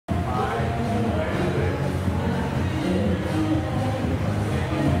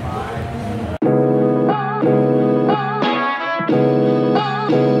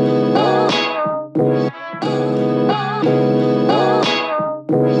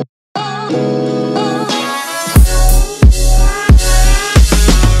Hi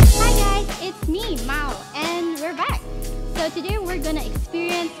guys, it's me, Mau, and we're back. So today we're gonna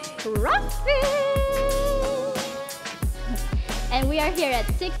experience Crossfit! And we are here at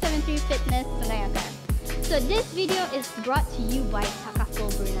 673 Fitness, Neue. So this video is brought to you by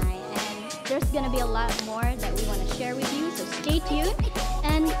Takaful Brunei, and there's gonna be a lot more that we want to share with you, so stay tuned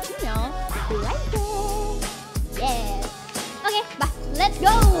and, you know, like it! Yes! Okay, bye! Let's go!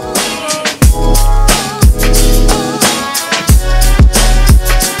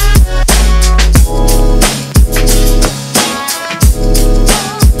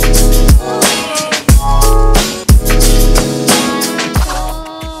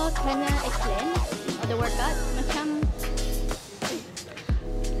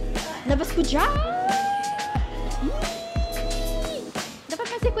 Labas ko dyan! Dapat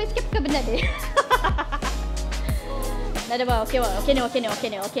masih ko skip ka benda deh. Nada ba? Okay ba? Okay no. We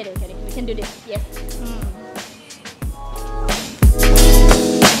can do this. Yes.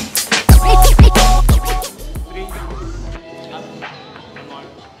 Three. Up. One more.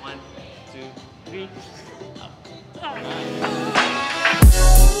 1, 2, 3. Up.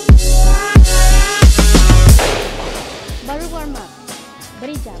 Baru warm up.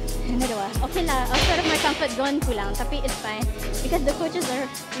 Beri jam. Okay lah, outside of my comfort zone pulang, tapi it's fine because the coaches are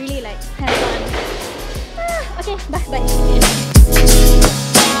really like hands-on. Okay, bye.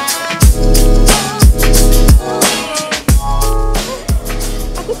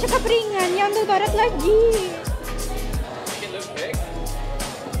 Aku cakap ringan, yang ambil barat lagi. It looks big.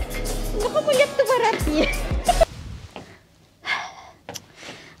 Naku mo lihat tu barat niya.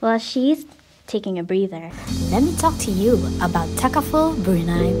 Well, she's taking a breather. Let me talk to you about Takaful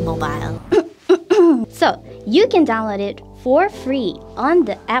Brunei Mobile. So, you can download it for free on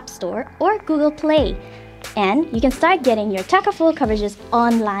the App Store or Google Play. And you can start getting your Takaful coverages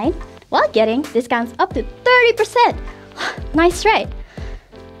online while getting discounts up to 30%. Nice, right?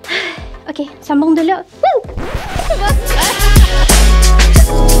 Okay, sambung dulu. Woo!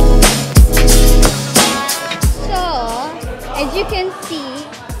 So, as you can see,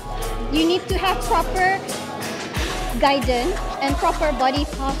 you need to have proper guidance and proper body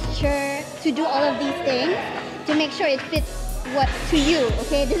posture to do all of these things to make sure it fits what to you.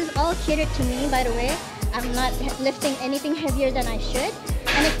 Okay, this is all catered to me, by the way. I'm not lifting anything heavier than I should,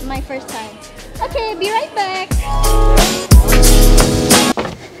 and it's my first time. Okay, be right back.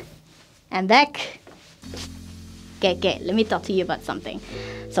 I'm back. Okay, let me talk to you about something.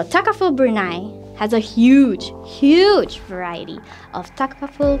 So Takaful Brunei has a huge variety of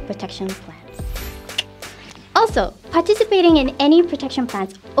Takaful protection plans. Also, participating in any protection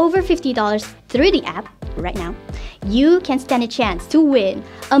plans over $50 through the app right now, you can stand a chance to win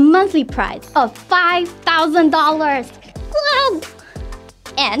a monthly prize of $5,000. Wow!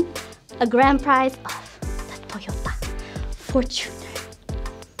 And a grand prize of the Toyota Fortuner.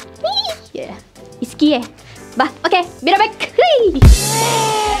 Yeah, iski eh. Bah, okay, be right back.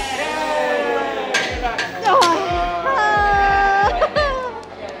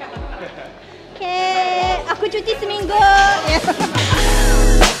 Okay, aku cuti seminggu.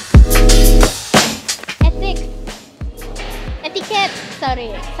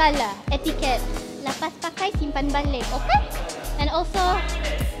 Etiquette. Lepas pakai simpan balik, okay? And also,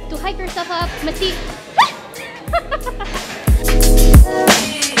 to hype yourself up, mesti.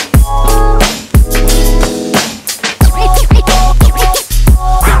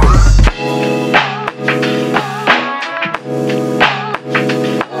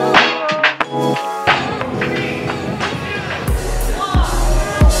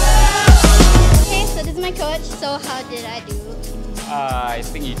 Okay, so this is my coach. So how did I do? I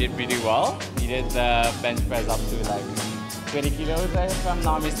think you did pretty well. You did the bench press up to like 20 kilos, if I'm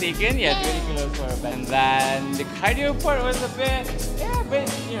not mistaken. Yeah, 20 kilos for a bench. And then the cardio part was a bit, but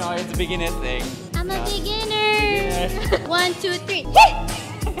you know, it's a beginner thing. I'm a beginner. 1, 2, 3.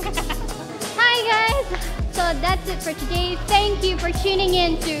 Hi guys. So that's it for today. Thank you for tuning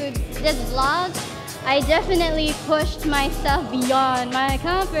in to this vlog. I definitely pushed myself beyond my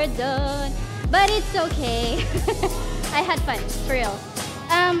comfort zone, but it's okay. I had fun, for real.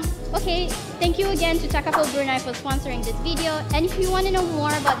 Okay, thank you again to Takaful Brunei for sponsoring this video. And if you want to know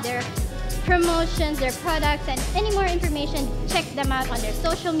more about their promotions, their products, and any more information, check them out on their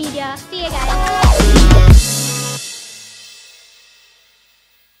social media. See you guys!